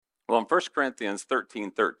Well, in 1 Corinthians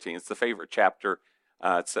 13:13, it's the favorite chapter.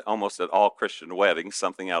 It's almost at all Christian weddings.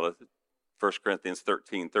 Something out of 1 Corinthians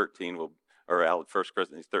 13:13 out of 1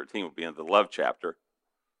 Corinthians 13 will be in the love chapter.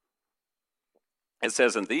 It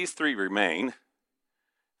says, "And these three remain,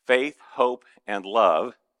 faith, hope, and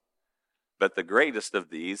love, but the greatest of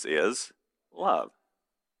these is love."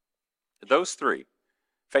 Those three,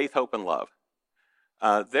 faith, hope, and love,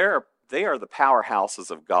 they are the powerhouses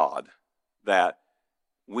of God that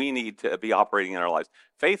we need to be operating in our lives.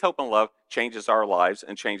 Faith, hope, and love changes our lives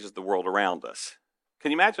and changes the world around us. Can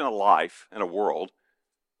you imagine a life in a world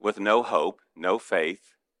with no hope, no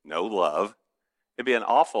faith, no love? It'd be an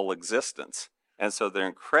awful existence. And so they're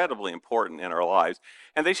incredibly important in our lives.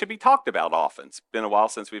 And they should be talked about often. It's been a while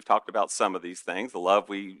since we've talked about some of these things. The love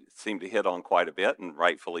we seem to hit on quite a bit, and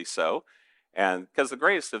rightfully so. And because the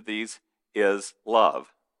greatest of these is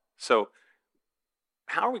love. So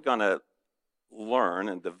how are we going to learn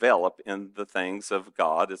and develop in the things of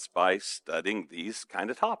God? It's by studying these kind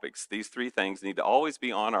of topics. These three things need to always be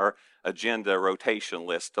on our agenda rotation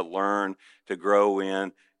list to learn, to grow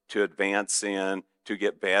in, to advance in, to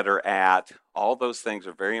get better at. All those things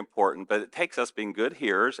are very important, but it takes us being good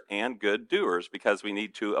hearers and good doers, because we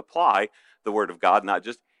need to apply the Word of God, not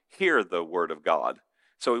just hear the Word of God.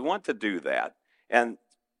 So we want to do that. And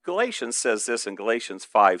Galatians says this in Galatians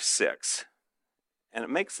 5:6, and it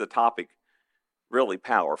makes the topic really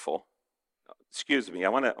powerful. Excuse me, I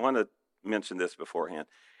want to mention this beforehand.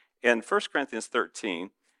 In 1 Corinthians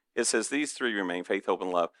 13, it says these three remain, faith, hope,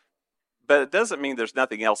 and love. But it doesn't mean there's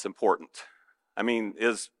nothing else important. I mean,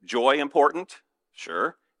 is joy important?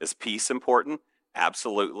 Sure. Is peace important?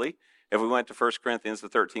 Absolutely. If we went to 1 Corinthians, the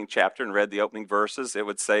 13th chapter, and read the opening verses, it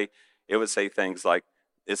would say things like,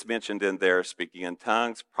 it's mentioned in there, speaking in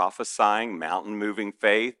tongues, prophesying, mountain-moving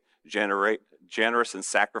faith, generous and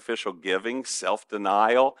sacrificial giving,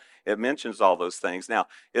 self-denial. It mentions all those things. Now,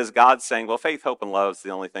 is God saying, well, faith, hope, and love is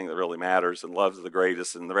the only thing that really matters, and love's the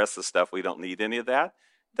greatest, and the rest of the stuff, we don't need any of that?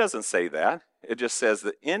 It doesn't say that. It just says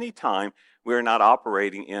that any time we're not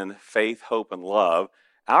operating in faith, hope, and love,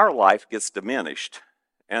 our life gets diminished,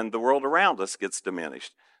 and the world around us gets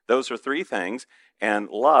diminished. Those are three things, and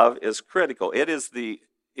love is critical. It is the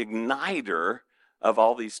igniter of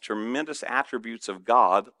all these tremendous attributes of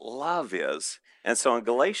God. Love is. And so in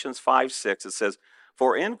Galatians 5:6, it says,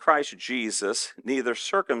 "For in Christ Jesus, neither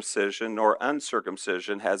circumcision nor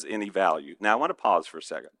uncircumcision has any value." Now I want to pause for a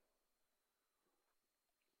second.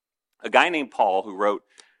 A guy named Paul, who wrote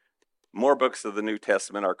more books of the New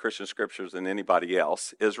Testament, our Christian scriptures, than anybody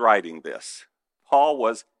else, is writing this. Paul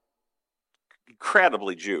was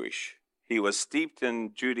incredibly Jewish. He was steeped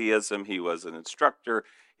in Judaism. He was an instructor.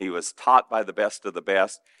 He was taught by the best of the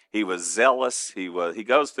best. He was zealous. He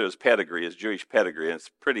goes through his pedigree, his Jewish pedigree, and it's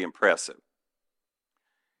pretty impressive.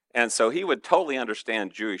 And so he would totally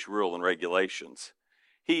understand Jewish rule and regulations.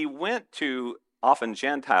 He went to often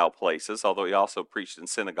Gentile places, although he also preached in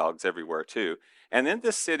synagogues everywhere too. And in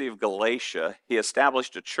this city of Galatia, he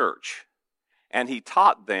established a church, and he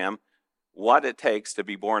taught them what it takes to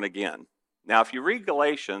be born again. Now, if you read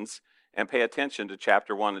Galatians and pay attention to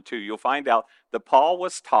chapter 1 and 2, you'll find out that Paul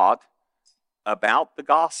was taught about the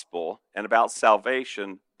gospel and about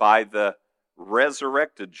salvation by the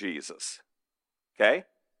resurrected Jesus. Okay?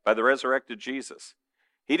 By the resurrected Jesus.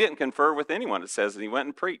 He didn't confer with anyone, it says, and he went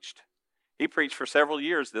and preached. He preached for several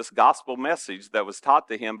years this gospel message that was taught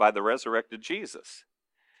to him by the resurrected Jesus.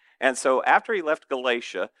 And so after he left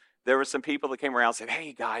Galatia, there were some people that came around and said,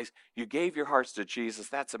 "Hey guys, you gave your hearts to Jesus.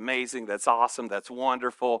 That's amazing. That's awesome. That's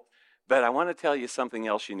wonderful. But I want to tell you something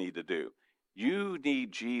else you need to do. You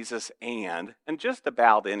need Jesus and just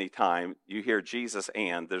about any time you hear Jesus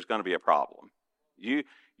and, there's going to be a problem. You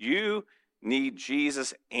need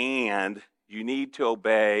Jesus and you need to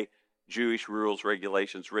obey Jewish rules,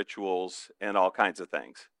 regulations, rituals, and all kinds of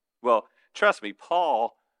things." Well, trust me,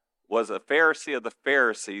 Paul was a Pharisee of the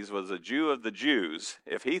Pharisees, was a Jew of the Jews.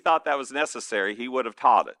 If he thought that was necessary, he would have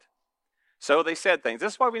taught it. So they said things.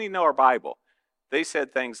 This is why we need to know our Bible. They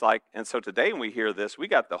said things like, and so today when we hear this, we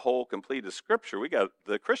got the whole completed scripture. We got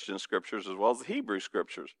the Christian scriptures as well as the Hebrew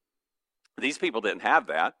scriptures. These people didn't have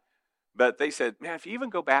that, but they said, man, if you even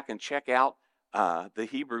go back and check out the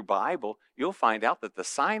Hebrew Bible, you'll find out that the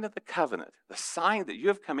sign of the covenant, the sign that you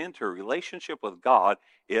have come into a relationship with God,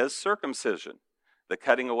 is circumcision, the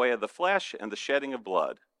cutting away of the flesh and the shedding of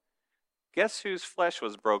blood. Guess whose flesh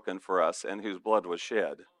was broken for us and whose blood was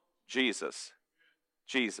shed? Jesus.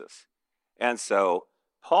 Jesus. And so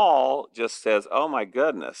Paul just says, oh my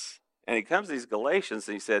goodness. And he comes to these Galatians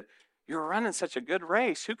and he said, you're running such a good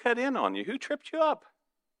race. Who cut in on you? Who tripped you up?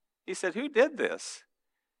 He said, who did this?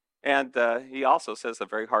 And he also says some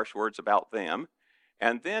very harsh words about them.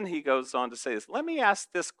 And then he goes on to say this. Let me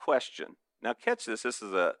ask this question. Now catch this. This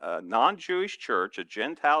is a non-Jewish church, a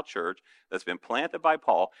Gentile church that's been planted by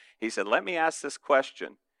Paul. He said, let me ask this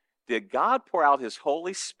question. Did God pour out his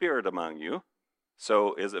Holy Spirit among you?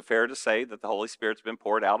 So is it fair to say that the Holy Spirit's been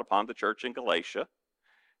poured out upon the church in Galatia?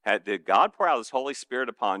 Did God pour out his Holy Spirit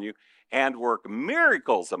upon you and work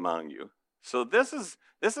miracles among you? So this is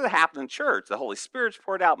happening in church. The Holy Spirit's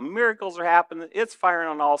poured out. Miracles are happening. It's firing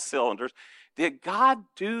on all cylinders. Did God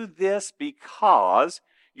do this because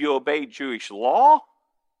you obeyed Jewish law,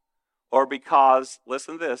 or because,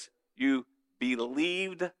 listen to this, you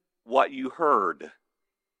believed what you heard?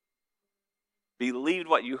 Believed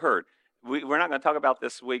what you heard. We're not going to talk about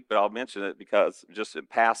this week, but I'll mention it because just in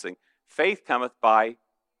passing, faith cometh by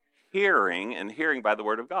hearing, and hearing by the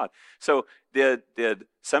word of God. So did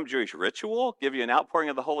some Jewish ritual give you an outpouring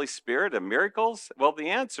of the Holy Spirit and miracles? Well, the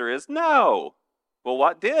answer is no. Well,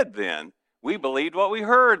 what did then? We believed what we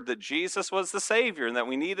heard, that Jesus was the Savior and that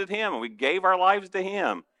we needed him, and we gave our lives to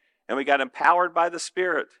him, and we got empowered by the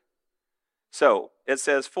Spirit. So it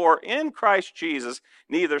says, for in Christ Jesus,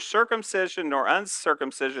 neither circumcision nor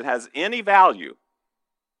uncircumcision has any value.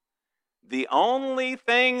 The only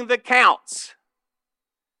thing that counts.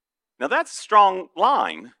 Now that's a strong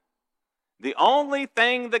line. The only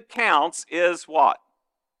thing that counts is what?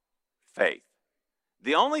 Faith.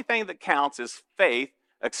 The only thing that counts is faith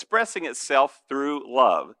expressing itself through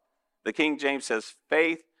love. The King James says,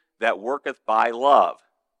 faith that worketh by love.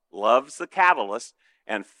 Love's the catalyst,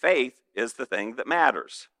 and faith is the thing that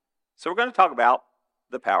matters. So we're going to talk about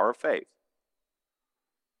the power of faith.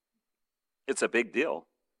 It's a big deal.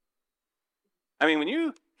 I mean, when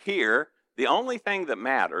you hear the only thing that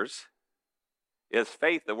matters is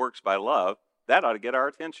faith that works by love, that ought to get our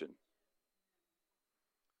attention.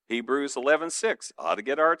 Hebrews 11:6 ought to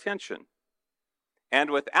get our attention. And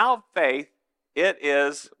without faith, it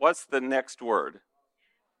is, what's the next word?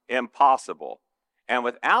 Impossible. And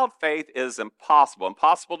without faith is impossible.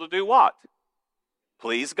 Impossible to do what?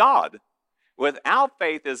 Please God. Without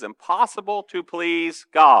faith is impossible to please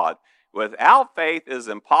God. Without faith is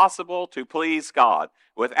impossible to please God.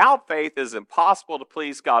 Without faith is impossible to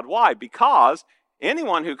please God. Why? Because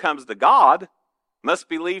anyone who comes to God must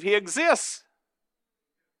believe he exists.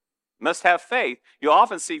 Must have faith. You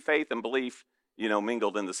often see faith and belief,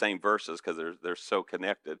 mingled in the same verses because they're so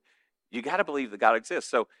connected. You got to believe that God exists.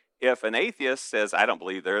 So if an atheist says, I don't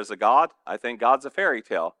believe there is a God, I think God's a fairy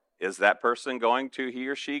tale, is that person he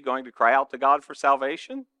or she going to cry out to God for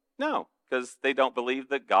salvation? No, because they don't believe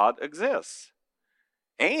that God exists.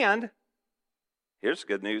 And here's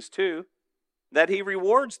good news too, that he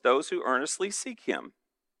rewards those who earnestly seek him.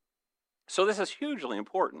 So this is hugely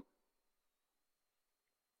important.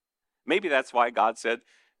 Maybe that's why God said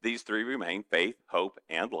these three remain: faith, hope,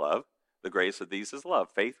 and love. The greatest of these is love.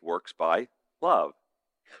 Faith works by love.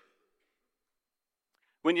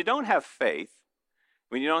 When you don't have faith,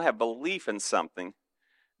 when you don't have belief in something,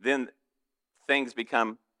 then things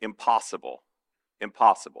become impossible.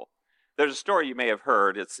 Impossible. There's a story you may have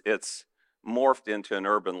heard. It's morphed into an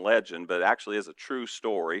urban legend, but it actually is a true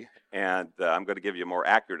story. And I'm going to give you a more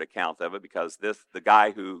accurate account of it because the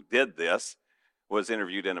guy who did this was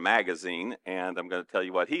interviewed in a magazine, and I'm going to tell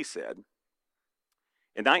you what he said.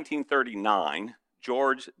 In 1939,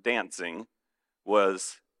 George Dantzig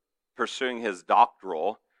was pursuing his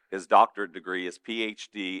doctorate degree, his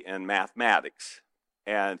PhD in mathematics.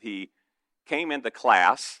 And he came into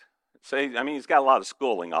class. So, he's got a lot of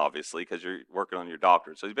schooling, obviously, because you're working on your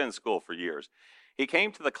doctorate. So he's been in school for years. He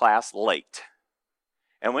came to the class late.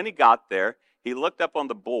 And when he got there, he looked up on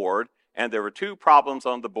the board, and there were two problems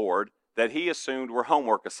on the board that he assumed were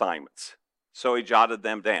homework assignments. So he jotted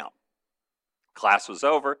them down. Class was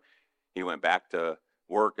over. He went back to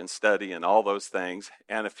work and study and all those things.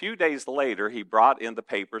 And a few days later, he brought in the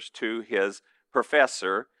papers to his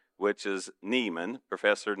professor, which is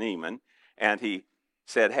Professor Neiman. And he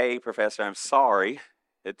said, hey, Professor, I'm sorry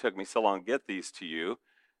it took me so long to get these to you.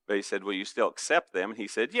 But he said, will you still accept them? And he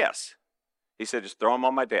said, yes. He said, just throw them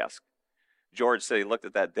on my desk. George said he looked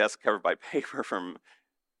at that desk covered by paper from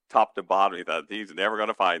top to bottom. He thought, he's never going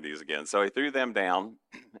to find these again. So he threw them down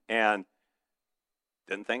and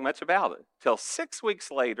didn't think much about it. Till 6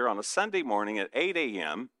 weeks later, on a Sunday morning at 8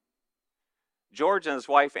 a.m., George and his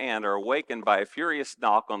wife Ann are awakened by a furious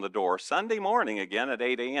knock on the door. Sunday morning again at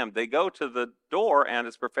 8 a.m. They go to the door, and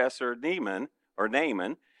it's Professor Neiman,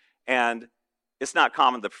 and it's not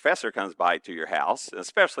common the professor comes by to your house,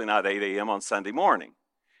 especially not 8 a.m. on Sunday morning.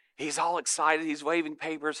 He's all excited. He's waving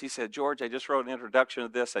papers. He said, George, I just wrote an introduction to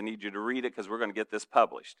this. I need you to read it because we're going to get this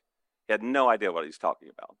published. He had no idea what he was talking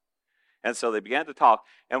about. And so they began to talk.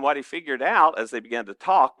 And what he figured out as they began to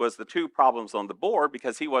talk was the two problems on the board,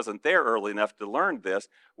 because he wasn't there early enough to learn this,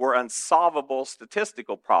 were unsolvable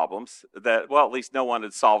statistical problems that, well, at least no one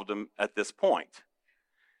had solved them at this point.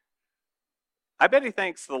 I bet he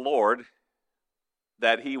thanks the Lord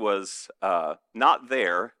that he was not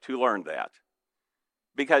there to learn that.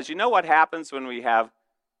 Because you know what happens when we have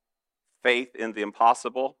faith in the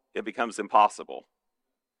impossible? It becomes impossible.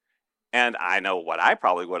 And I know what I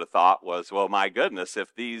probably would have thought was, well, my goodness,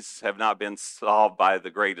 if these have not been solved by the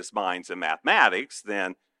greatest minds in mathematics,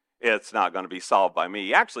 then it's not going to be solved by me.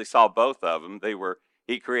 He actually solved both of them.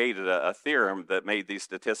 He created a theorem that made these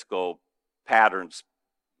statistical patterns,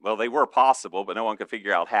 well, they were possible, but no one could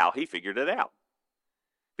figure out how. He figured it out.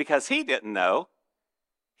 Because he didn't know,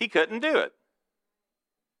 he couldn't do it.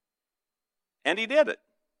 And he did it.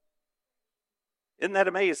 Isn't that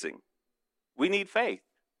amazing? We need faith.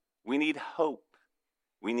 We need hope.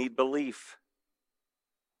 We need belief.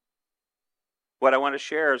 What I want to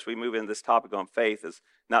share as we move into this topic on faith is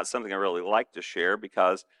not something I really like to share,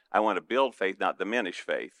 because I want to build faith, not diminish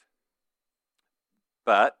faith.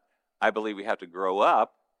 But I believe we have to grow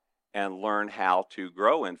up and learn how to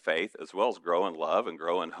grow in faith, as well as grow in love and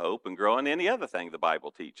grow in hope and grow in any other thing the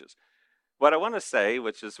Bible teaches. What I want to say,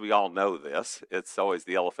 which is, we all know this, it's always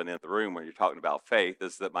the elephant in the room when you're talking about faith,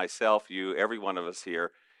 is that myself, you, every one of us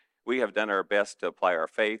here, we have done our best to apply our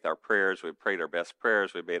faith, our prayers. We've prayed our best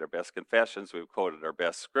prayers. We've made our best confessions. We've quoted our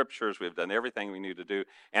best scriptures. We've done everything we knew to do,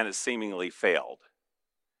 and it's seemingly failed.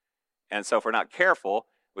 And so if we're not careful,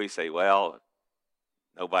 we say, well,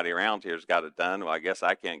 nobody around here's got it done. Well, I guess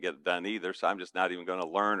I can't get it done either, so I'm just not even going to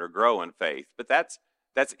learn or grow in faith. But that's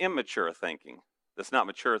immature thinking. That's not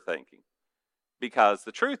mature thinking. Because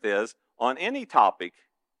the truth is, on any topic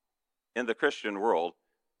in the Christian world,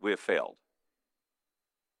 we have failed.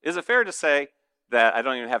 Is it fair to say that, I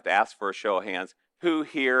don't even have to ask for a show of hands, who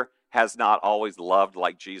here has not always loved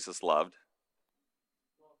like Jesus loved?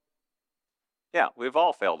 Yeah, we've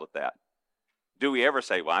all failed at that. Do we ever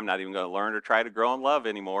say, well, I'm not even going to learn or try to grow in love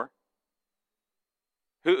anymore?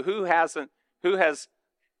 Who has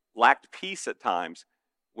lacked peace at times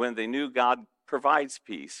when they knew God provides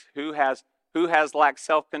peace? Who has lacked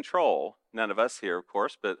self-control? None of us here, of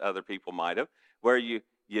course, but other people might have, where you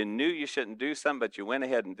knew you shouldn't do something, but you went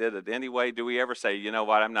ahead and did it anyway. Do we ever say, you know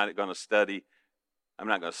what, I'm not going to study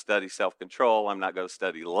self-control, I'm not going to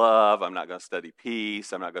study love, I'm not going to study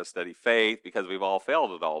peace, I'm not going to study faith, because we've all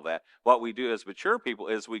failed at all that. What we do as mature people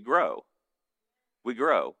is we grow. We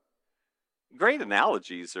grow. Great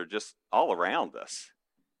analogies are just all around us.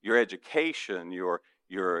 Your education,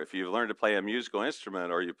 if you've learned to play a musical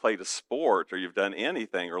instrument, or you played a sport, or you've done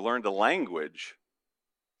anything, or learned a language,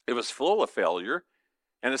 it was full of failure,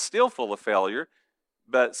 and it's still full of failure.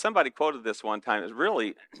 But somebody quoted this one time.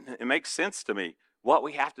 It makes sense to me. What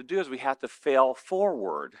we have to do is we have to fail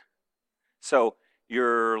forward. So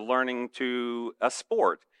you're learning a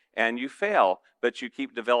sport, and you fail, but you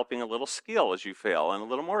keep developing a little skill as you fail, and a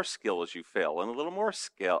little more skill as you fail, and a little more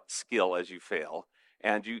skill as you fail.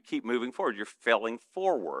 And you keep moving forward. You're failing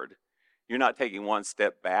forward. You're not taking one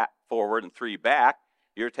step back, forward, and 3 back.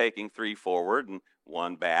 You're taking 3 forward and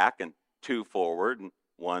 1 back, and 2 forward and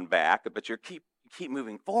 1 back. But you keep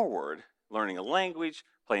moving forward, learning a language,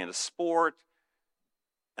 playing a sport,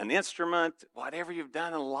 an instrument, whatever you've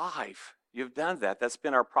done in life. You've done that. That's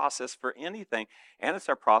been our process for anything, and it's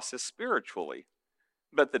our process spiritually.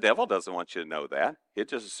 But the devil doesn't want you to know that. He'd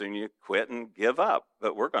just as soon you quit and give up.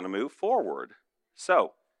 But we're going to move forward.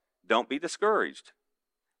 So, don't be discouraged.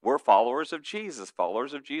 We're followers of Jesus.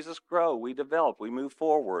 Followers of Jesus grow. We develop. We move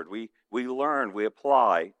forward. We learn. We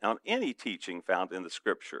apply on any teaching found in the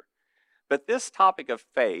Scripture. But this topic of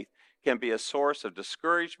faith can be a source of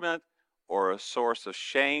discouragement or a source of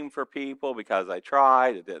shame for people, because I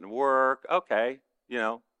tried, it didn't work. Okay,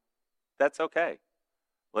 that's okay.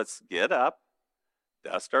 Let's get up,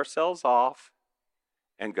 dust ourselves off,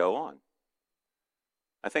 and go on.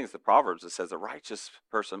 I think it's the Proverbs that says a righteous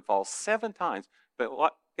person falls 7 times, but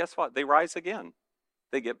guess what? They rise again.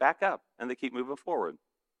 They get back up, and they keep moving forward.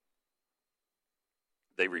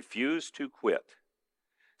 They refuse to quit.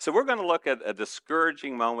 So we're going to look at a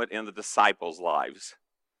discouraging moment in the disciples' lives.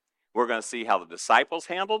 We're going to see how the disciples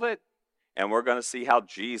handled it, and we're going to see how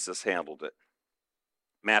Jesus handled it.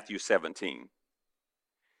 Matthew 17.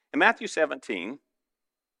 In Matthew 17,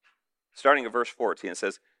 starting at verse 14, it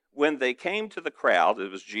says, when they came to the crowd, it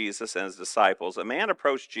was Jesus and his disciples, a man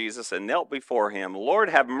approached Jesus and knelt before him. Lord,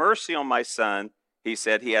 have mercy on my son. He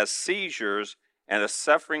said, he has seizures and is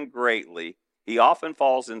suffering greatly. He often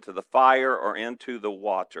falls into the fire or into the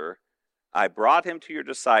water. I brought him to your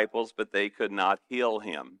disciples, but they could not heal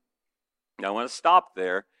him. Now, I want to stop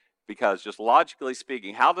there because just logically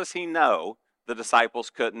speaking, how does he know the disciples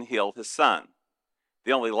couldn't heal his son?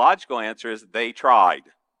 The only logical answer is they tried,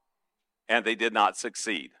 and they did not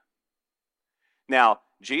succeed. Now,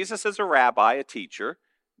 Jesus is a rabbi, a teacher.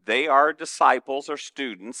 They are disciples or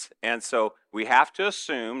students, and so we have to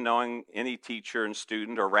assume, knowing any teacher and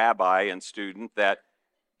student or rabbi and student, that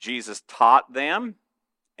Jesus taught them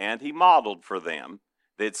and he modeled for them.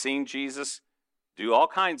 They'd seen Jesus do all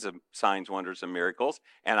kinds of signs, wonders, and miracles,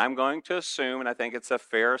 and I'm going to assume, and I think it's a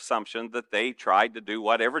fair assumption, that they tried to do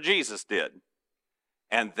whatever Jesus did,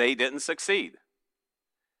 and they didn't succeed.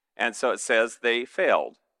 And so it says they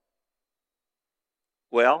failed.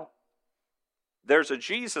 Well, there's a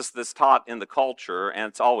Jesus that's taught in the culture, and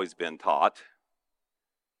it's always been taught.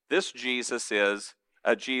 This Jesus is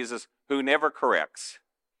a Jesus who never corrects.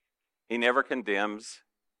 He never condemns.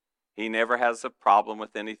 He never has a problem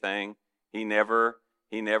with anything. He never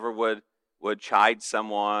would chide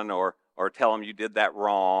someone or tell him you did that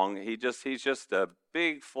wrong. He's just a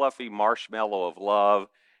big fluffy marshmallow of love,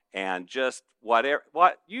 and just what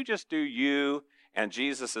you just do you, and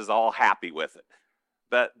Jesus is all happy with it.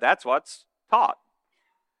 But that's what's taught.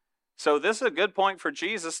 So this is a good point for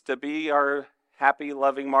Jesus to be our happy,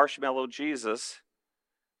 loving marshmallow Jesus.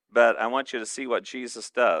 But I want you to see what Jesus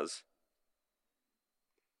does.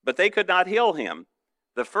 But they could not heal him.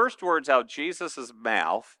 The first words out of Jesus'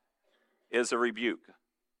 mouth is a rebuke.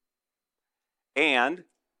 And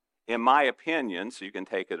in my opinion, so you can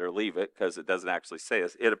take it or leave it because it doesn't actually say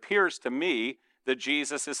this, it appears to me that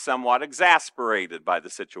Jesus is somewhat exasperated by the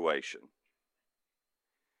situation.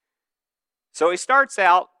 So he starts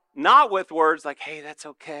out not with words like, hey, that's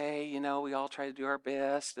okay, we all try to do our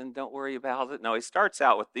best and don't worry about it. No, he starts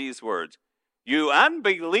out with these words, you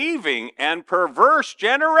unbelieving and perverse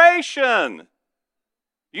generation.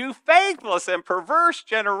 You faithless and perverse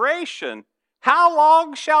generation, how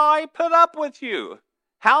long shall I put up with you?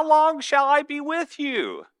 How long shall I be with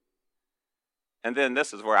you? And then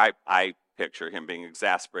this is where I picture him being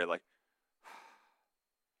exasperated, like,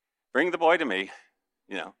 bring the boy to me.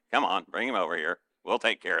 Come on, bring him over here. We'll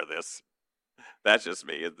take care of this. That's just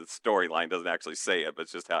me. The storyline doesn't actually say it, but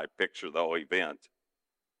it's just how I picture the whole event.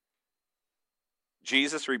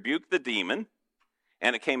 Jesus rebuked the demon,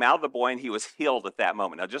 and it came out of the boy, and he was healed at that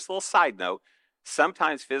moment. Now, just a little side note,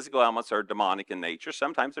 sometimes physical ailments are demonic in nature.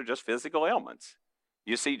 Sometimes they're just physical ailments.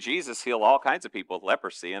 You see Jesus heal all kinds of people with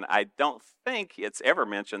leprosy, and I don't think it's ever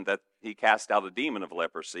mentioned that he cast out a demon of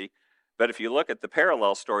leprosy. But if you look at the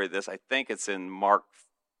parallel story of this, I think it's in Mark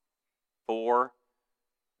 4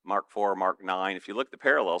 or Mark 9. If you look at the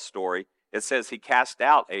parallel story, it says he cast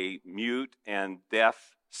out a mute and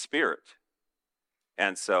deaf spirit.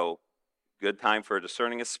 And so, good time for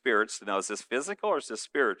discerning of spirits to know, is this physical or is this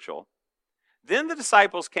spiritual? Then the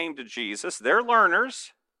disciples came to Jesus. They're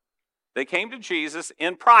learners. They came to Jesus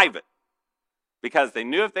in private because they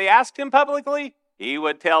knew if they asked him publicly, he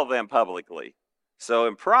would tell them publicly. So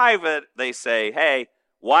in private, they say, hey,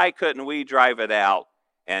 why couldn't we drive it out?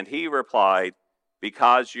 And he replied,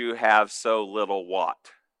 because you have so little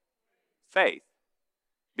what? Faith.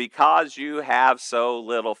 Because you have so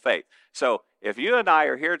little faith. So if you and I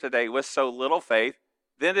are here today with so little faith,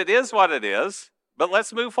 then it is what it is, but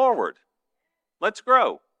let's move forward. Let's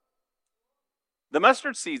grow. The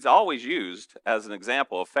mustard seed's always used as an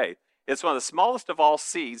example of faith. It's one of the smallest of all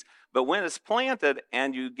seeds, but when it's planted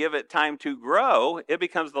and you give it time to grow, it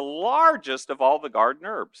becomes the largest of all the garden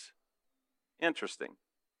herbs. Interesting.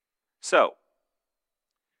 So,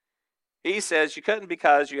 he says you couldn't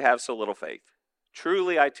because you have so little faith.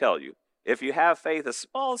 Truly, I tell you, if you have faith as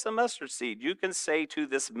small as a mustard seed, you can say to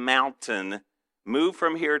this mountain, move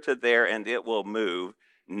from here to there, and it will move.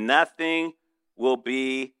 Nothing will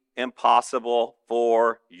be impossible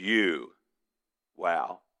for you.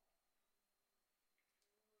 Wow.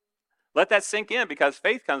 Let that sink in, because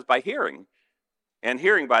faith comes by hearing, and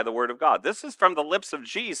hearing by the word of God. This is from the lips of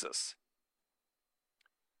Jesus.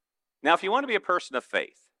 Now, if you want to be a person of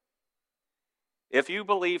faith, if you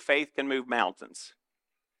believe faith can move mountains,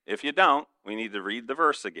 if you don't, we need to read the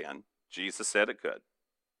verse again. Jesus said it could.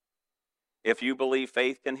 If you believe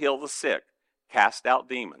faith can heal the sick, cast out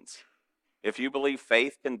demons, if you believe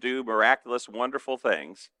faith can do miraculous, wonderful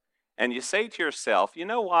things, and you say to yourself, you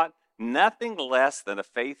know what? Nothing less than a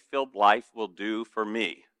faith-filled life will do for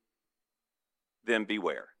me, then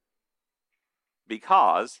beware.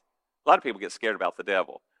 Because a lot of people get scared about the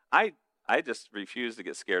devil. I just refuse to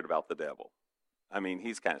get scared about the devil. I mean,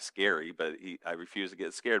 he's kind of scary, but I refuse to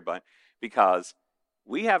get scared by him because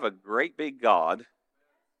we have a great big God,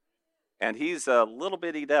 and he's a little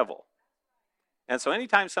bitty devil. And so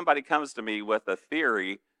anytime somebody comes to me with a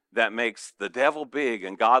theory that makes the devil big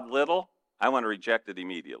and God little, I want to reject it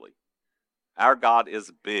immediately. Our God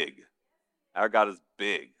is big. Our God is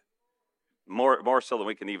big. More so than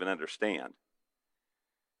we can even understand.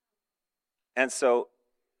 And so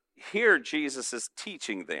here Jesus is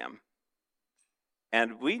teaching them.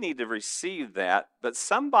 And we need to receive that. But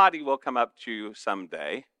somebody will come up to you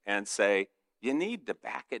someday and say, you need to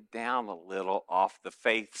back it down a little off the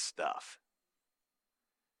faith stuff.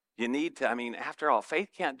 You need to, after all, faith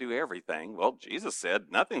can't do everything. Well, Jesus said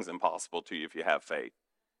nothing's impossible to you if you have faith.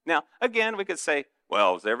 Now, again, we could say,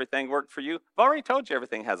 well, has everything worked for you? I've already told you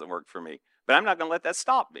everything hasn't worked for me. But I'm not going to let that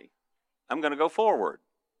stop me. I'm going to go forward.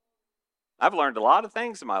 I've learned a lot of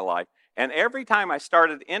things in my life. And every time I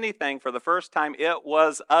started anything for the first time, it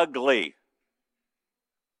was ugly.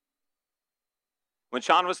 When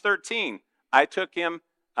Sean was 13, I took him,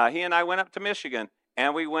 he and I went up to Michigan,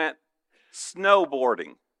 and we went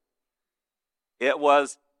snowboarding. It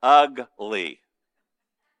was ugly.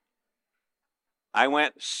 I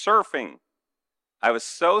went surfing. I was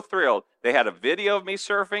so thrilled. They had a video of me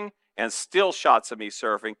surfing and still shots of me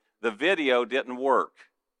surfing. The video didn't work.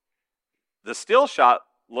 The still shot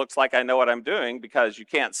looks like I know what I'm doing because you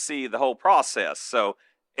can't see the whole process. So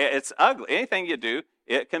it's ugly. Anything you do,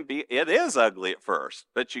 it is ugly at first,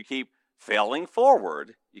 but you keep failing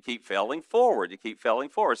forward. You keep failing forward. You keep failing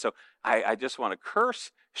forward. So I just want to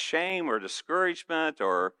curse shame or discouragement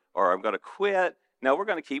or I'm going to quit. No, we're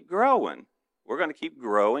going to keep growing. We're going to keep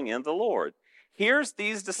growing in the Lord. Here's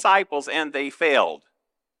these disciples, and they failed.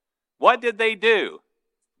 What did they do?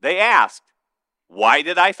 They asked, why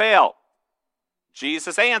did I fail?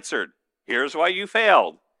 Jesus answered, here's why you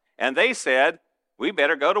failed. And they said, we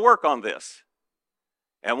better go to work on this.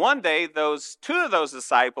 And one day, two of those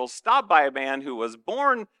disciples stopped by a man who was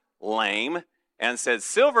born lame and said,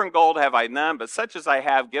 silver and gold have I none, but such as I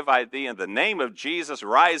have give I thee. In the name of Jesus,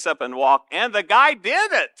 rise up and walk. And the guy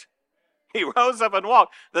did it. He rose up and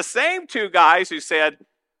walked. The same two guys who said,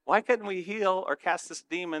 why couldn't we heal or cast this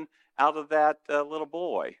demon out of that little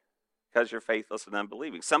boy? Because you're faithless and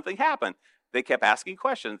unbelieving. Something happened. They kept asking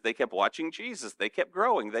questions. They kept watching Jesus. They kept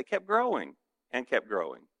growing. They kept growing and kept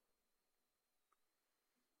growing.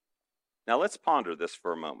 Now let's ponder this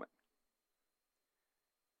for a moment.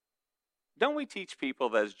 Don't we teach people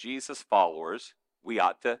that as Jesus followers, we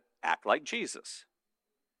ought to act like Jesus?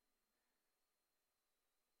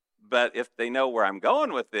 But if they know where I'm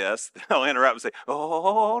going with this, they'll interrupt and say,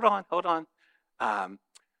 oh, hold on.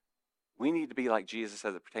 We need to be like Jesus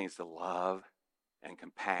as it pertains to love and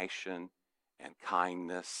compassion and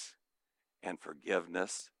kindness and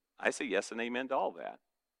forgiveness. I say yes and amen to all that.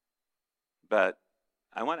 But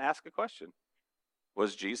I want to ask a question.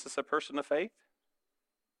 Was Jesus a person of faith?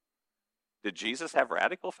 Did Jesus have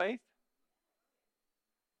radical faith?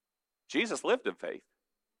 Jesus lived in faith.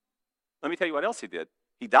 Let me tell you what else he did.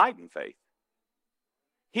 He died in faith.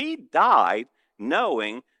 He died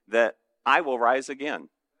knowing that I will rise again.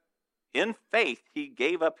 In faith, he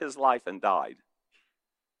gave up his life and died.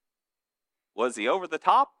 Was he over the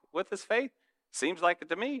top with his faith? Seems like it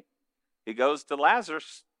to me. He goes to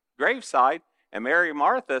Lazarus' graveside, and Mary and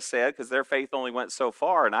Martha said, because their faith only went so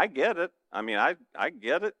far, and I get it. I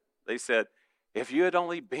get it. They said, if you had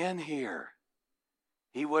only been here,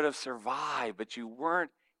 he would have survived, but you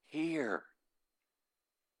weren't here.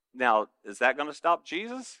 Now, is that going to stop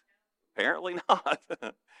Jesus? Apparently not.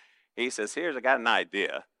 He says, I got an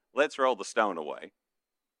idea. Let's roll the stone away.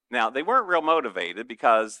 Now, they weren't real motivated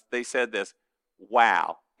because they said this,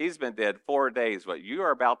 wow, he's been dead 4 days. What you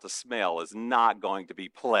are about to smell is not going to be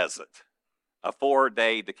pleasant. A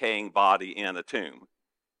 4-day decaying body in a tomb.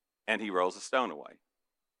 And he rolls the stone away.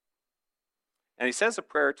 And he says a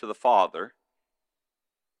prayer to the Father.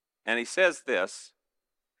 And he says this,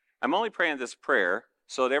 I'm only praying this prayer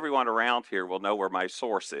so that everyone around here will know where my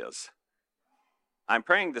source is. I'm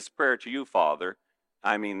praying this prayer to you, Father.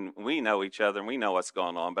 We know each other and we know what's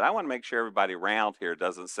going on, but I want to make sure everybody around here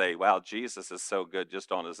doesn't say, wow, Jesus is so good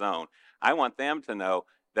just on his own. I want them to know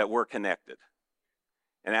that we're connected.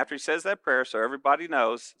 And after he says that prayer, so everybody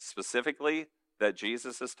knows specifically that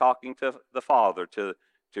Jesus is talking to the Father, to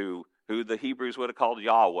who the Hebrews would have called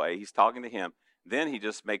Yahweh. He's talking to him. Then he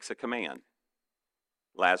just makes a command.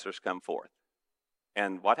 Lazarus, come forth.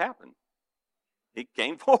 And what happened? He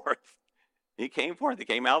came forth. He came forth. He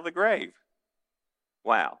came out of the grave.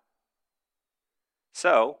 Wow.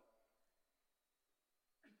 So,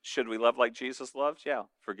 should we love like Jesus loves? Yeah.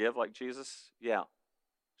 Forgive like Jesus? Yeah.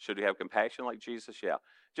 Should we have compassion like Jesus? Yeah.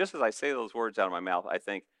 Just as I say those words out of my mouth, I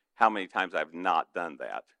think how many times I've not done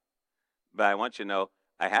that. But I want you to know,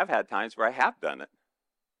 I have had times where I have done it.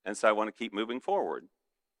 And so I want to keep moving forward.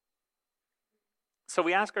 So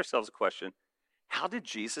we ask ourselves a question, how did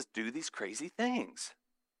Jesus do these crazy things?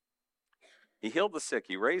 He healed the sick,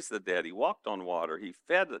 he raised the dead, he walked on water, he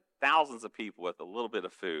fed thousands of people with a little bit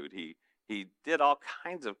of food. He did all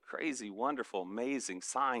kinds of crazy, wonderful, amazing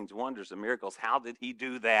signs, wonders, and miracles. How did he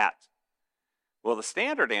do that? Well, the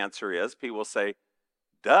standard answer is people will say,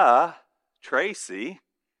 duh, Tracy,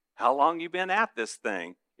 how long you been at this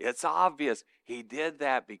thing? It's obvious. He did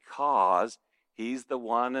that because he's the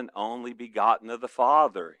one and only begotten of the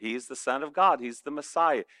Father. He's the Son of God. He's the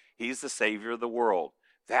Messiah. He's the Savior of the world.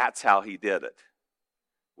 That's how he did it.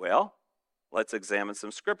 Well, let's examine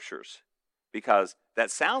some scriptures, because that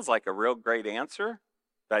sounds like a real great answer,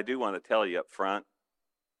 but I do want to tell you up front,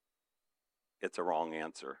 it's a wrong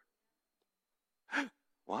answer.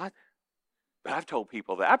 What? But I've told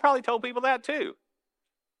people that. I probably told people that too.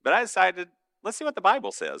 But I decided, let's see what the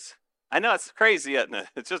Bible says. I know it's crazy, isn't it?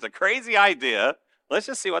 It's just a crazy idea. Let's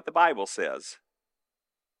just see what the Bible says.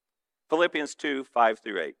 Philippians 2, 5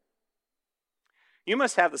 through 8. You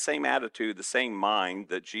must have the same attitude, the same mind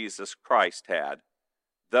that Jesus Christ had,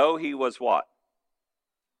 though he was what?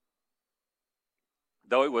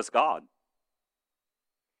 Though he was God.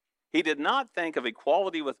 He did not think of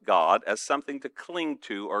equality with God as something to cling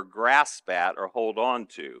to or grasp at or hold on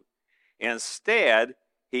to. Instead,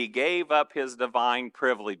 he gave up his divine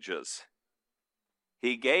privileges.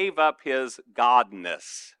 He gave up his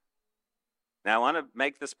godness. Now, I want to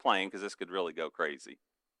make this plain because this could really go crazy.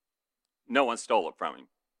 No one stole it from him.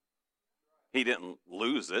 He didn't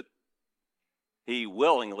lose it. He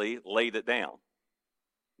willingly laid it down.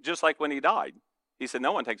 Just like when he died. He said,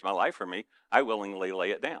 no one takes my life from me. I willingly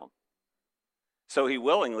lay it down. So he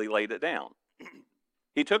willingly laid it down.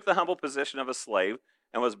 He took the humble position of a slave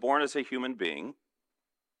and was born as a human being.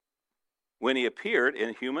 When he appeared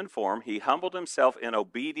in human form, he humbled himself in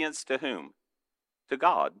obedience to whom? To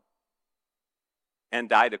God. And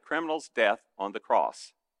died a criminal's death on the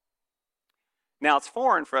cross. Now, it's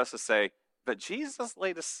foreign for us to say, but Jesus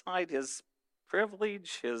laid aside his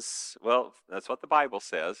privilege, well, that's what the Bible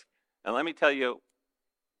says. And let me tell you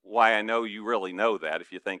why I know you really know that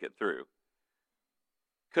if you think it through.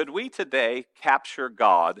 Could we today capture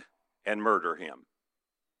God and murder him?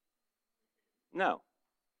 No.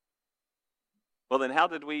 Well, then how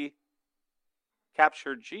did we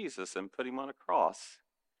capture Jesus and put him on a cross?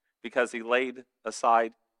 Because he laid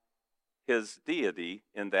aside his deity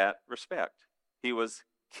in that respect. He was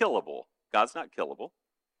killable. God's not killable.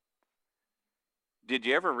 Did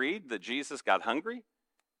you ever read that Jesus got hungry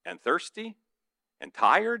and thirsty and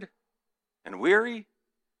tired and weary?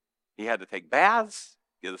 He had to take baths,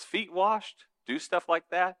 get his feet washed, do stuff like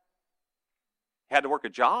that. He had to work a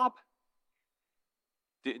job.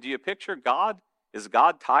 Do you picture God? Is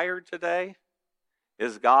God tired today?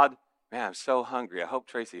 Is God, man, I'm so hungry. I hope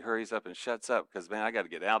Tracy hurries up and shuts up because, man, I got to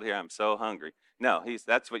get out here. I'm so hungry. No,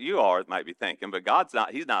 that's what you all might be thinking. But God's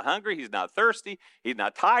not. He's not hungry. He's not thirsty. He's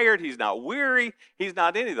not tired. He's not weary. He's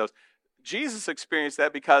not any of those. Jesus experienced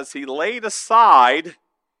that because he laid aside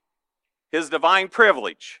his divine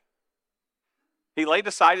privilege. He laid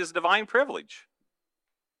aside his divine privilege.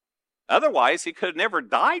 Otherwise, he could have never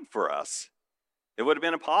died for us. It would have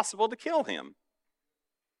been impossible to kill him.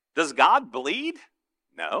 Does God bleed?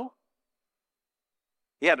 No.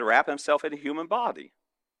 He had to wrap himself in a human body.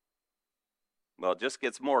 Well, it just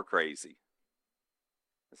gets more crazy.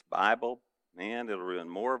 This Bible, man, it'll ruin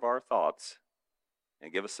more of our thoughts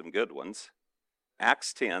and give us some good ones.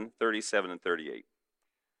 Acts 10, 37 and 38.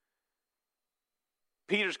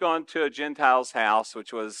 Peter's gone to a Gentile's house,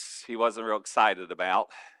 which he wasn't real excited about,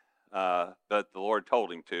 but the Lord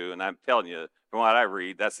told him to. And I'm telling you, from what I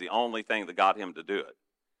read, that's the only thing that got him to do it.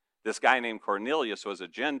 This guy named Cornelius was a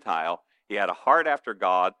Gentile. He had a heart after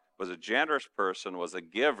God, was a generous person, was a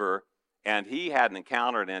giver, and he had an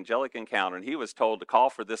angelic encounter, and he was told to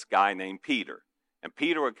call for this guy named Peter. And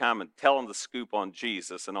Peter would come and tell him the scoop on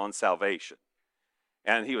Jesus and on salvation.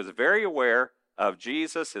 And he was very aware of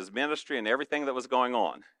Jesus, his ministry, and everything that was going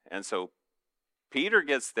on. And so Peter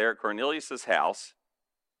gets there at Cornelius' house,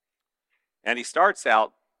 and he starts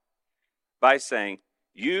out by saying,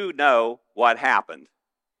 you know what happened.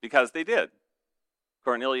 Because they did.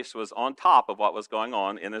 Cornelius was on top of what was going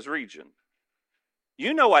on in his region.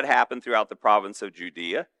 You know what happened throughout the province of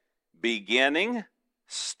Judea,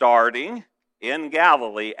 starting in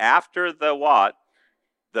Galilee after the what?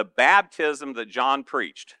 The baptism that John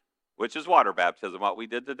preached, which is water baptism, what we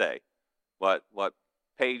did today. What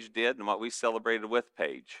Paige did and what we celebrated with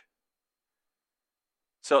Paige.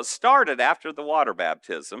 So it started after the water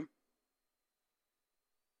baptism.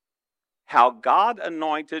 how God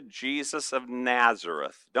anointed Jesus of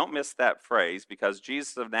Nazareth. Don't miss that phrase, because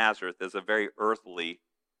Jesus of Nazareth is a very earthly,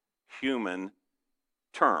 human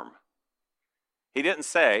term. He didn't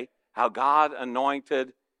say how God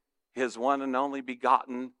anointed his one and only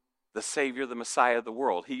begotten, the Savior, the Messiah of the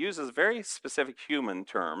world. He uses very specific human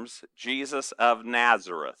terms, Jesus of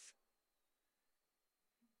Nazareth.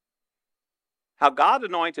 How God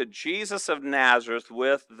anointed Jesus of Nazareth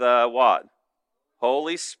with the what?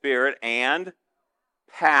 Holy Spirit and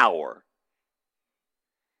power.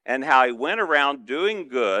 And how he went around doing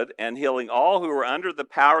good and healing all who were under the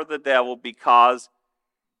power of the devil, because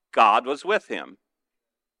God was with him.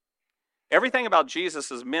 Everything about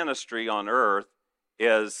Jesus' ministry on earth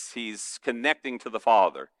is he's connecting to the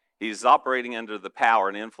Father. He's operating under the power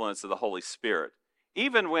and influence of the Holy Spirit.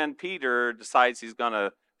 Even when Peter decides he's going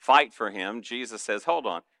to fight for him, Jesus says, hold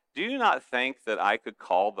on, do you not think that I could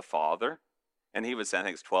call the Father? And he would send, I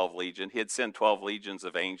think it's 12 legions. He'd send 12 legions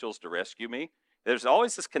of angels to rescue me. There's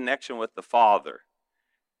always this connection with the Father.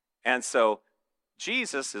 And so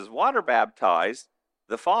Jesus is water baptized.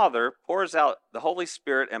 The Father pours out the Holy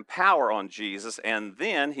Spirit and power on Jesus, and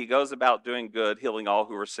then he goes about doing good, healing all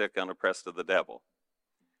who are sick and oppressed of the devil.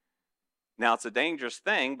 Now, it's a dangerous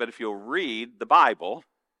thing, but if you'll read the Bible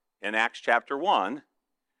in Acts chapter 1,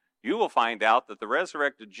 you will find out that the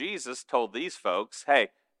resurrected Jesus told these folks,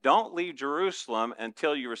 hey, don't leave Jerusalem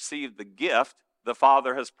until you receive the gift the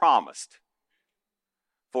Father has promised.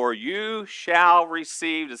 For you shall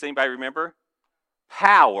receive, does anybody remember?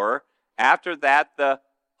 Power. After that, the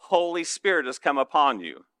Holy Spirit has come upon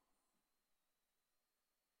you.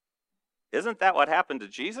 Isn't that what happened to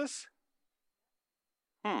Jesus?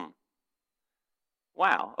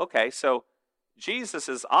 Wow. Okay, so Jesus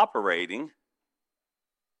is operating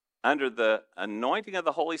under the anointing of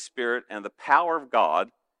the Holy Spirit and the power of God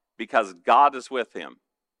because God is with him.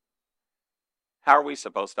 How are we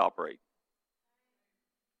supposed to operate?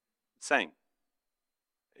 Same.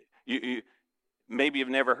 You maybe you've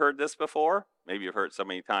never heard this before. Maybe you've heard it so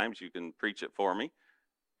many times you can preach it for me.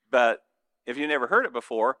 But if you never heard it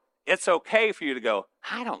before, it's okay for you to go,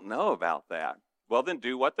 I don't know about that. Well, then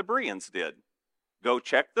do what the Bereans did. Go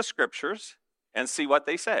check the scriptures and see what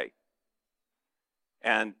they say.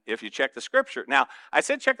 And if you check the scripture, now I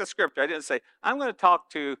said check the scripture. I didn't say, I'm going to talk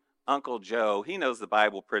to Uncle Joe. He knows the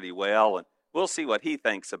Bible pretty well, and we'll see what he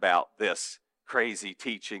thinks about this crazy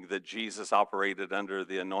teaching that Jesus operated under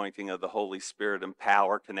the anointing of the Holy Spirit and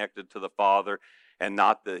power connected to the Father, and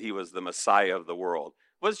not that he was the Messiah of the world.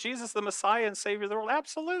 Was Jesus the Messiah and Savior of the world?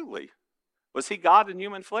 Absolutely. Was he God in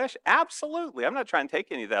human flesh? Absolutely. I'm not trying to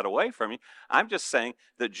take any of that away from you. I'm just saying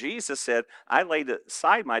that Jesus said, I laid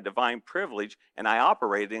aside my divine privilege and I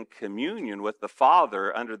operated in communion with the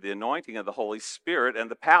Father under the anointing of the Holy Spirit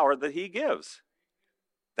and the power that he gives.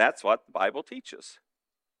 That's what the Bible teaches.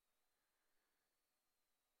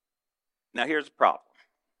 Now here's the problem.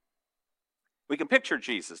 We can picture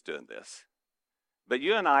Jesus doing this, but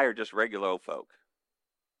you and I are just regular old folk.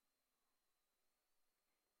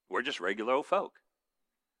 We're just regular old folk.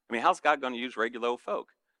 I mean, how's God going to use regular old folk?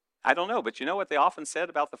 I don't know, but you know what they often said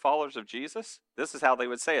about the followers of Jesus? This is how they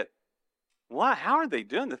would say it. What? How are they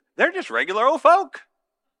doing this? They're just regular old folk.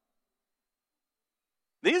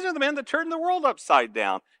 These are the men that turned the world upside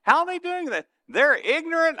down. How are they doing that? They're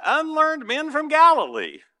ignorant, unlearned men from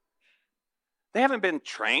Galilee. They haven't been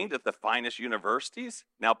trained at the finest universities.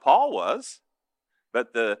 Now, Paul was,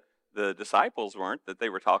 but the disciples weren't that they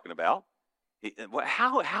were talking about.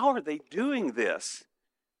 How are they doing this?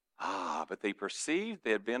 But they perceived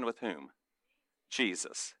they had been with whom?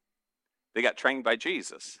 Jesus. They got trained by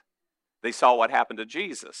Jesus. They saw what happened to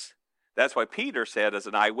Jesus. That's why Peter said as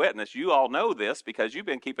an eyewitness, you all know this because you've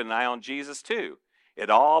been keeping an eye on Jesus too. It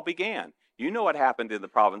all began. You know what happened in the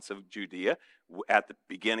province of Judea at the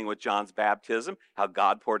beginning with John's baptism, how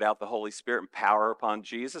God poured out the Holy Spirit and power upon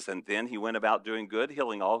Jesus, and then he went about doing good,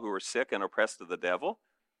 healing all who were sick and oppressed of the devil.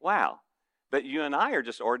 Wow. But you and I are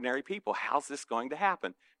just ordinary people. How's this going to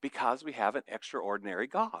happen? Because we have an extraordinary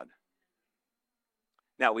God.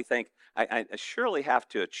 Now we think, I surely have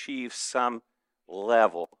to achieve some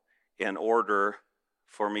level in order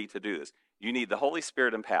for me to do this. You need the Holy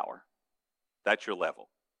Spirit and power. That's your level.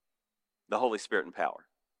 The Holy Spirit and power.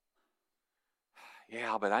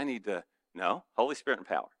 Yeah, but I need to, no, Holy Spirit and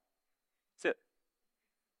power. That's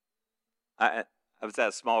it. I was at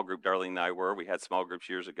a small group, Darlene and I were. We had small groups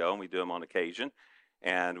years ago, and we do them on occasion.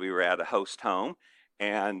 And we were at a host home.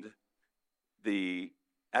 And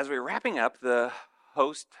as we were wrapping up, the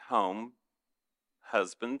host home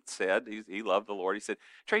husband said, he loved the Lord. He said,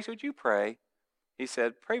 Tracy, would you pray? He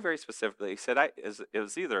said, pray very specifically. He said, it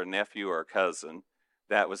was either a nephew or a cousin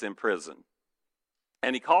that was in prison.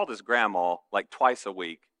 And he called his grandma like twice a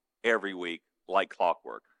week, every week, like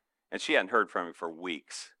clockwork. And she hadn't heard from him for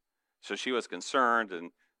weeks. So she was concerned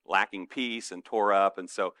and lacking peace and tore up. And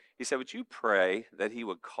so he said, would you pray that he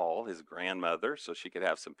would call his grandmother so she could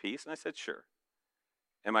have some peace? And I said, sure.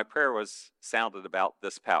 And my prayer was sounded about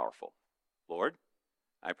this powerful. Lord,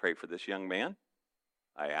 I pray for this young man.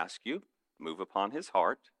 I ask you, move upon his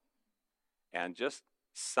heart and just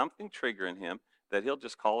something trigger in him that he'll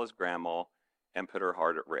just call his grandma and put her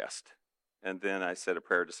heart at rest. And then I said a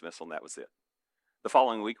prayer dismissal, and that was it. The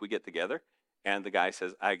following week we get together, and the guy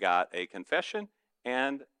says, I got a confession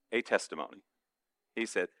and a testimony. He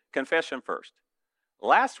said, confession first.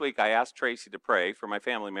 Last week I asked Tracy to pray for my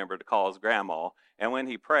family member to call his grandma, and when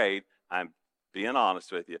he prayed, I'm being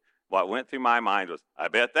honest with you, what went through my mind was, I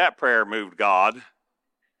bet that prayer moved God.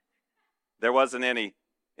 There wasn't any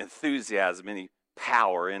enthusiasm, any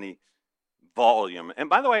power, any volume. And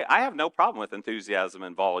by the way, I have no problem with enthusiasm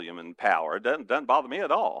and volume and power. It doesn't bother me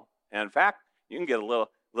at all. And in fact, you can get a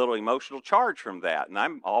little emotional charge from that, and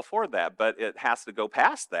I'm all for that, but it has to go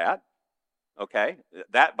past that, okay?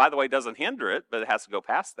 That, by the way, doesn't hinder it, but it has to go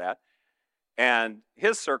past that. And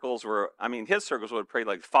his circles would pray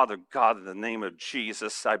like, Father God, in the name of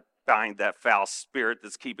Jesus, I bind that foul spirit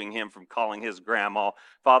that's keeping him from calling his grandma.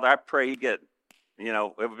 Father, I pray he get,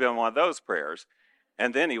 it would have been one of those prayers.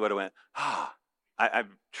 And then he would have went, I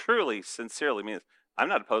truly, sincerely mean this. I'm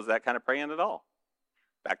not opposed to that kind of praying at all.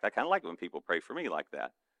 In fact, I kind of like it when people pray for me like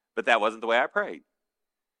that. But that wasn't the way I prayed.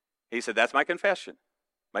 He said, that's my confession.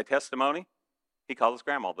 My testimony, he called his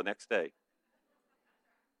grandma the next day.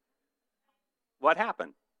 What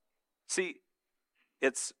happened? See,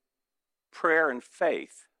 it's prayer and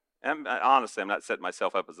faith. And honestly, I'm not setting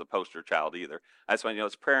myself up as a poster child either. I just want you to know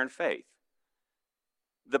it's prayer and faith.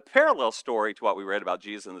 The parallel story to what we read about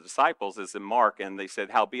Jesus and the disciples is in Mark, and they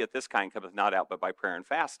said, howbeit this kind cometh not out but by prayer and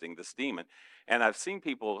fasting, this demon. And I've seen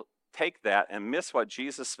people take that and miss what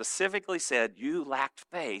Jesus specifically said, you lacked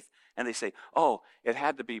faith. And they say, oh, it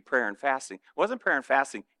had to be prayer and fasting. It wasn't prayer and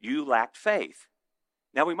fasting, you lacked faith.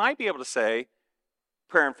 Now, we might be able to say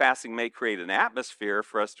prayer and fasting may create an atmosphere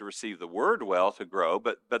for us to receive the word well, to grow,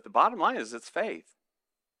 but the bottom line is it's faith.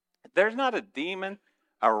 There's not a demon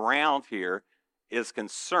around here is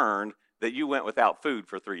concerned that you went without food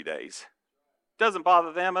for 3 days. Doesn't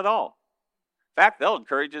bother them at all. In fact, they'll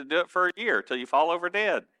encourage you to do it for a year till you fall over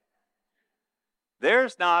dead.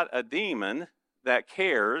 There's not a demon that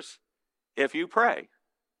cares if you pray.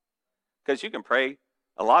 Because you can pray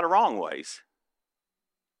a lot of wrong ways.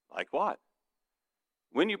 Like what?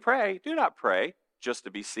 When you pray, do not pray just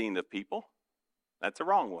to be seen of people. That's a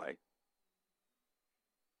wrong way.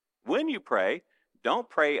 When you pray, don't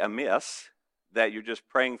pray amiss, that you're just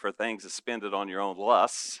praying for things to spend it on your own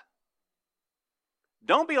lusts.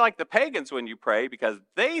 Don't be like the pagans when you pray, because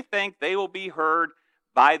they think they will be heard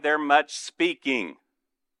by their much speaking.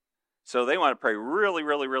 So they want to pray really,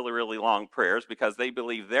 really, really, really long prayers because they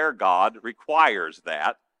believe their God requires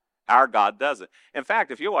that. Our God doesn't. In fact,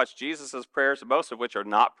 if you watch Jesus' prayers, most of which are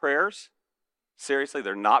not prayers, seriously,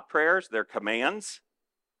 they're not prayers, they're commands.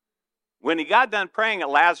 When he got done praying at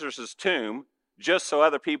Lazarus' tomb, just so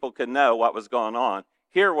other people could know what was going on,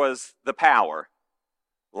 here was the power.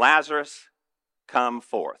 Lazarus, come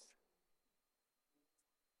forth.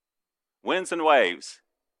 Winds and waves,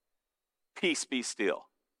 peace be still.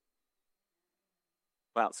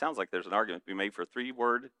 Well, it sounds like there's an argument to be made for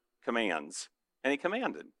 3-word commands. And he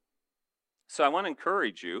commanded. So I want to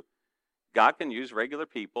encourage you, God can use regular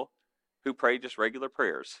people who pray just regular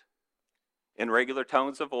prayers in regular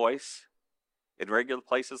tones of voice, in regular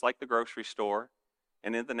places like the grocery store,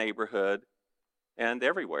 and in the neighborhood, and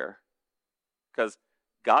everywhere. Because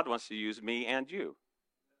God wants to use me and you.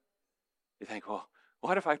 You think, well,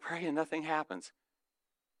 what if I pray and nothing happens?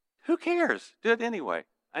 Who cares? Do it anyway.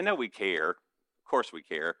 I know we care. Of course we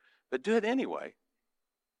care. But do it anyway.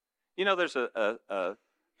 You know, there's a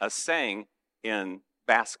saying in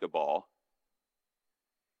basketball,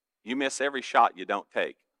 you miss every shot you don't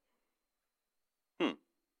take.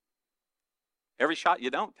 Every shot you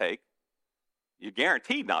don't take, you're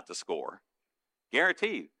guaranteed not to score.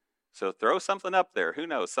 Guaranteed. So throw something up there. Who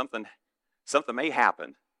knows? Something may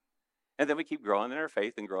happen. And then we keep growing in our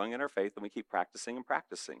faith and growing in our faith, and we keep practicing and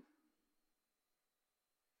practicing.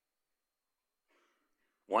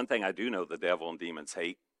 One thing I do know the devil and demons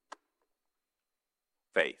hate: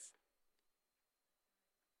 faith.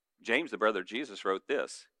 James, the brother of Jesus, wrote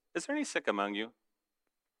this: is there any sick among you?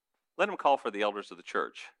 Let him call for the elders of the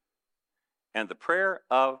church, and the prayer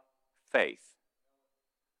of faith.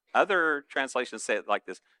 Other translations say it like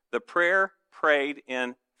this: the prayer prayed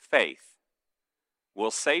in faith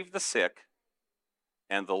will save the sick,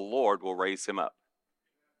 and the Lord will raise him up.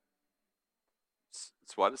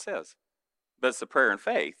 That's what it says. But it's the prayer and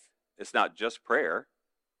faith. It's not just prayer.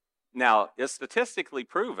 Now, it's statistically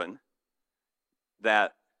proven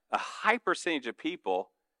that a high percentage of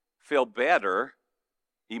people feel better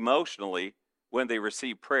emotionally when they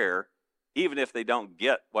receive prayer, even if they don't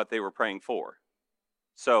get what they were praying for.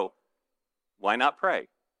 So, why not pray?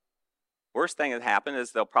 Worst thing that happened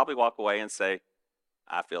is they'll probably walk away and say,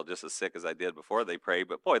 I feel just as sick as I did before they prayed,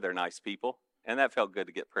 but boy, they're nice people. And that felt good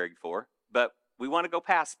to get prayed for. But we want to go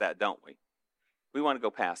past that, don't we? We want to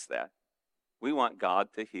go past that. We want God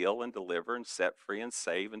to heal and deliver and set free and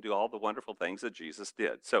save and do all the wonderful things that Jesus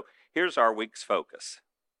did. So here's our week's focus.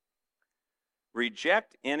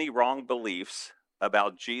 Reject any wrong beliefs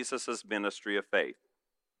about Jesus' ministry of faith.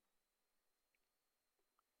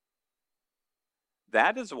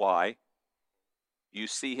 That is why you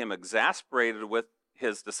see him exasperated with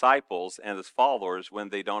his disciples and his followers when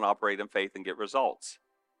they don't operate in faith and get results.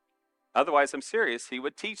 Otherwise, I'm serious, he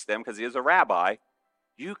would teach them, because he is a rabbi,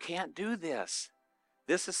 you can't do this.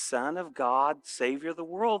 This is Son of God, Savior of the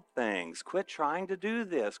world things. Quit trying to do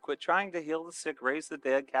this. Quit trying to heal the sick, raise the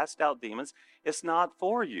dead, cast out demons. It's not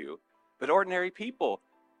for you. But ordinary people,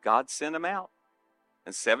 God sent them out.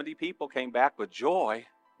 And 70 people came back with joy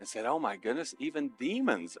and said, oh my goodness, even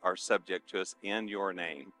demons are subject to us in your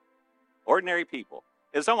name. Ordinary people.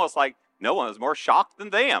 It's almost like no one is more shocked than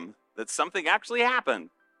them that something actually happened.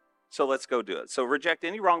 So let's go do it. So reject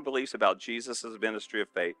any wrong beliefs about Jesus' ministry of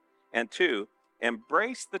faith. And 2,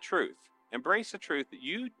 embrace the truth. Embrace the truth that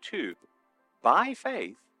you too, by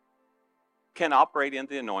faith, can operate in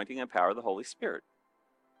the anointing and power of the Holy Spirit.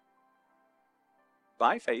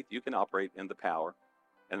 By faith, you can operate in the power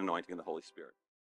and anointing of the Holy Spirit.